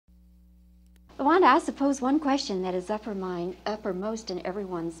LaWanda, I suppose one question that is uppermost in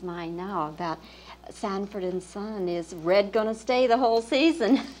everyone's mind now about Sanford and Son is Red going to stay the whole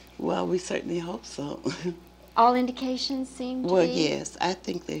season? Well, we certainly hope so. All indications seem to be? Well, yes, I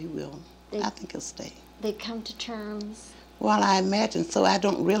think that he will. I think he'll stay. They've come to terms? Well, I imagine so. I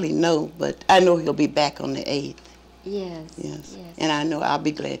don't really know, but I know he'll be back on the 8th. Yes. Yes. And I know I'll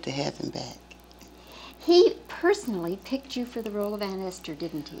be glad to have him back. He personally picked you for the role of Aunt Esther,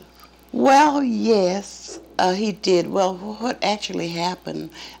 didn't he? Well, yes, he did. Well, what actually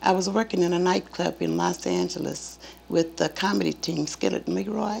happened, I was working in a nightclub in Los Angeles with the comedy team, Skillet and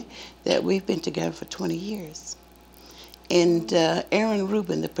Leroy, that we've been together for 20 years. And Aaron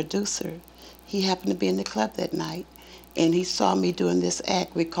Rubin, the producer, he happened to be in the club that night, and he saw me doing this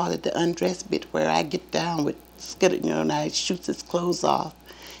act. We call it the undress bit, where I get down with Skillet, and I shoot his clothes off,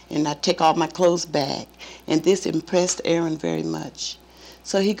 and I take all my clothes back. And this impressed Aaron very much.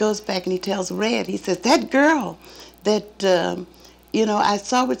 So he goes back and he tells Red, he says, that girl that, I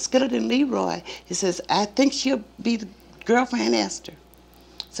saw with Skillet and Leroy, he says, I think she'll be the girl for Aunt Esther.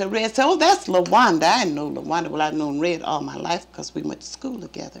 So Red said, oh, that's LaWanda. I know LaWanda. Well, I've known Red all my life because we went to school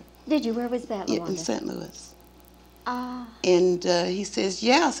together. Did you? Where was that, LaWanda? In St. Louis. Ah. And he says,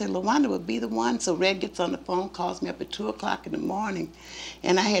 yeah. I said, LaWanda would be the one. So Red gets on the phone, calls me up at 2 o'clock in the morning.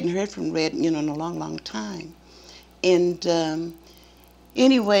 And I hadn't heard from Red, in a long, long time. And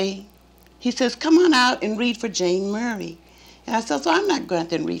anyway, he says, come on out and read for Jane Murray. And I said, so I'm not going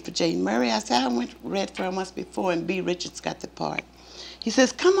to read for Jane Murray. I said, I read for her once before, and B. Richards got the part. He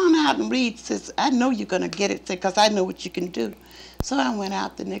says, come on out and read. He says, I know you're going to get it, because I know what you can do. So I went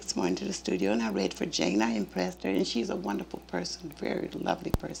out the next morning to the studio, and I read for Jane. I impressed her, and she's a wonderful person, very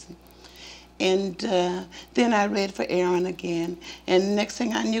lovely person. And then I read for Aaron again. And the next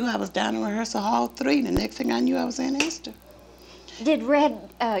thing I knew, I was down in rehearsal hall 3. And the next thing I knew, I was Aunt Esther. Did Red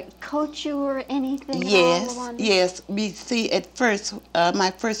coach you or anything? Yes, yes. See, at first,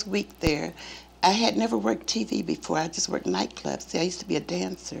 my first week there, I had never worked TV before. I just worked nightclubs. See, I used to be a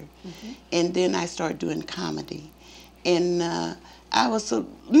dancer. And then I started doing comedy. And I was so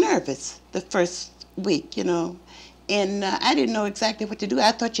nervous the first week, And I didn't know exactly what to do.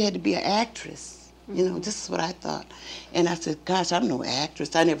 I thought you had to be an actress. This is what I thought. And I said, gosh, I'm no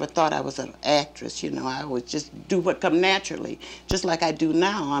actress. I never thought I was an actress, I would just do what come naturally, just like I do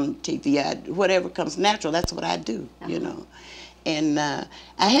now on TV. Whatever comes natural, that's what I do, And I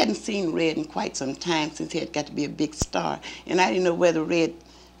hadn't seen Red in quite some time since he had got to be a big star. And I didn't know whether Red,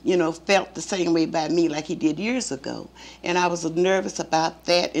 felt the same way by me like he did years ago. And I was nervous about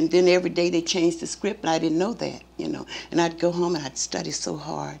that. And then every day they changed the script, and I didn't know that, And I'd go home and I'd study so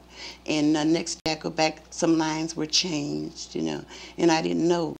hard. And the next day I'd go back, some lines were changed, And I didn't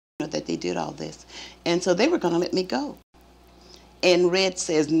know, that they did all this. And so they were going to let me go. And Red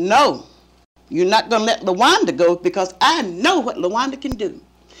says, no, you're not going to let LaWanda go, because I know what LaWanda can do.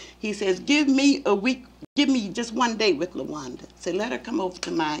 He says, give me a week. Give me just one day with LaWanda. Say, let her come over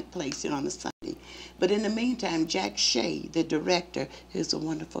to my place, on a Sunday. But in the meantime, Jack Shea, the director, who's a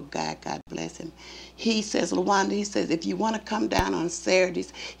wonderful guy, God bless him, he says, LaWanda, he says, if you want to come down on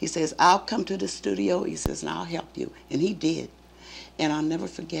Saturdays, he says, I'll come to the studio, he says, and I'll help you. And he did. And I'll never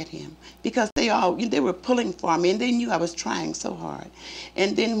forget him, because they were pulling for me, and they knew I was trying so hard.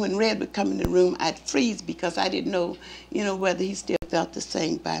 And then when Red would come in the room, I'd freeze, because I didn't know, whether he still felt the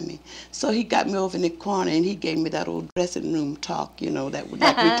same by me. So he got me over in the corner, and he gave me that old dressing room talk, that would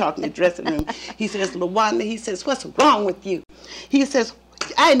like we talk in the dressing room. He says, LaWanda, he says, what's wrong with you? He says,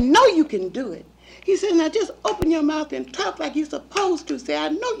 I know you can do it. He says, now just open your mouth and talk like you're supposed to. Say, I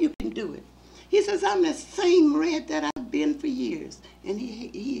know you can do it. He says, I'm the same Red that I've been for years. And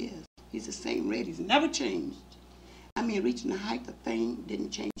he is. He's the same Red. He's never changed. I mean, reaching the height of fame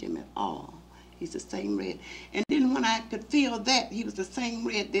didn't change him at all. He's the same Red. And then when I could feel that he was the same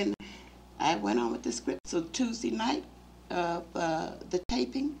Red, then I went on with the script. So Tuesday night of the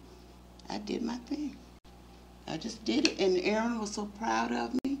taping, I did my thing. I just did it. And Aaron was so proud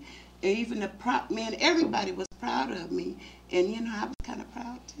of me. And even the prop men, everybody was proud of me. And, I was kind of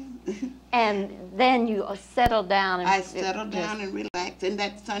proud, too. And then you settled down. I settled down and relaxed. And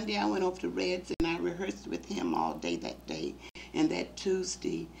that Sunday, I went over to Red's, and I rehearsed with him all day that day. And that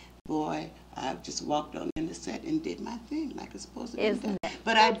Tuesday, boy, I just walked on in the set and did my thing like it's supposed to be done.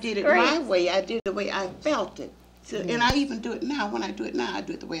 But I did it my way. I did it the way I felt it. So, and I even do it now. When I do it now, I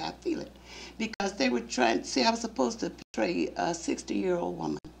do it the way I feel it. Because they were trying to see, I was supposed to portray a 60-year-old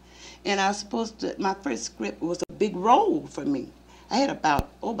woman. And I was supposed to, my first script was a big role for me. I had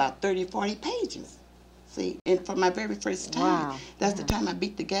about 30, 40 pages, see, and for my very first time. Wow. That's the time I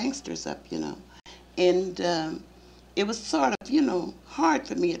beat the gangsters up, And it was sort of, hard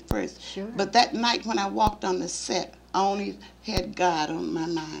for me at first. Sure. But that night when I walked on the set, I only had God on my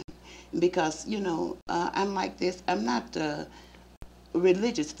mind. Because, I'm like this. I'm not a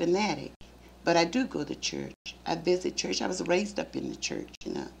religious fanatic, but I do go to church. I visit church. I was raised up in the church.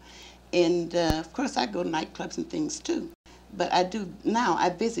 And, of course, I go to nightclubs and things, too. But I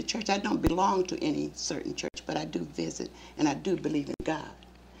visit church. I don't belong to any certain church, but I do visit, and I do believe in God.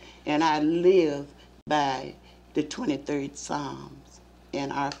 And I live by the 23rd Psalms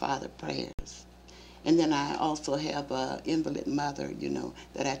and Our Father prayers. And then I also have an invalid mother,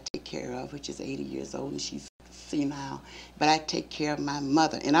 that I take care of, which is 80 years old, and she's senile. But I take care of my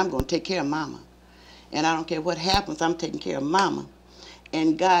mother, and I'm going to take care of Mama. And I don't care what happens, I'm taking care of Mama.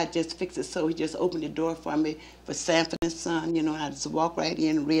 And God just fixed it so he just opened the door for me for Sanford and Son, and I just walk right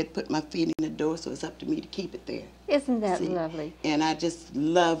in, read, put my feet in the door, so it's up to me to keep it there. Isn't that lovely? And I just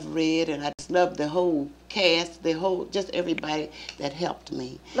love Red, and I just love the whole cast, just everybody that helped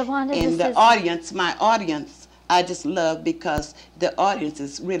me. LaWanda, and the audience, my audience, I just love because the audience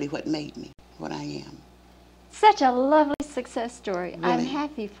is really what made me what I am. Such a lovely success story. Really. I'm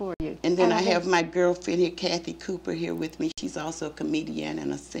happy for you. And then I have my girlfriend here, Kathy Cooper, here with me. She's also a comedian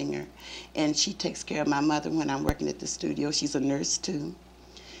and a singer. And she takes care of my mother when I'm working at the studio. She's a nurse, too.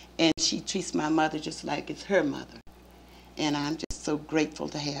 And she treats my mother just like it's her mother. And I'm just so grateful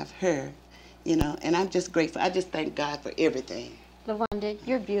to have her, and I'm just grateful. I just thank God for everything. LaWanda,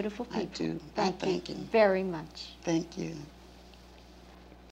 you're beautiful people. I do. Thank I thank you him very much. Thank you.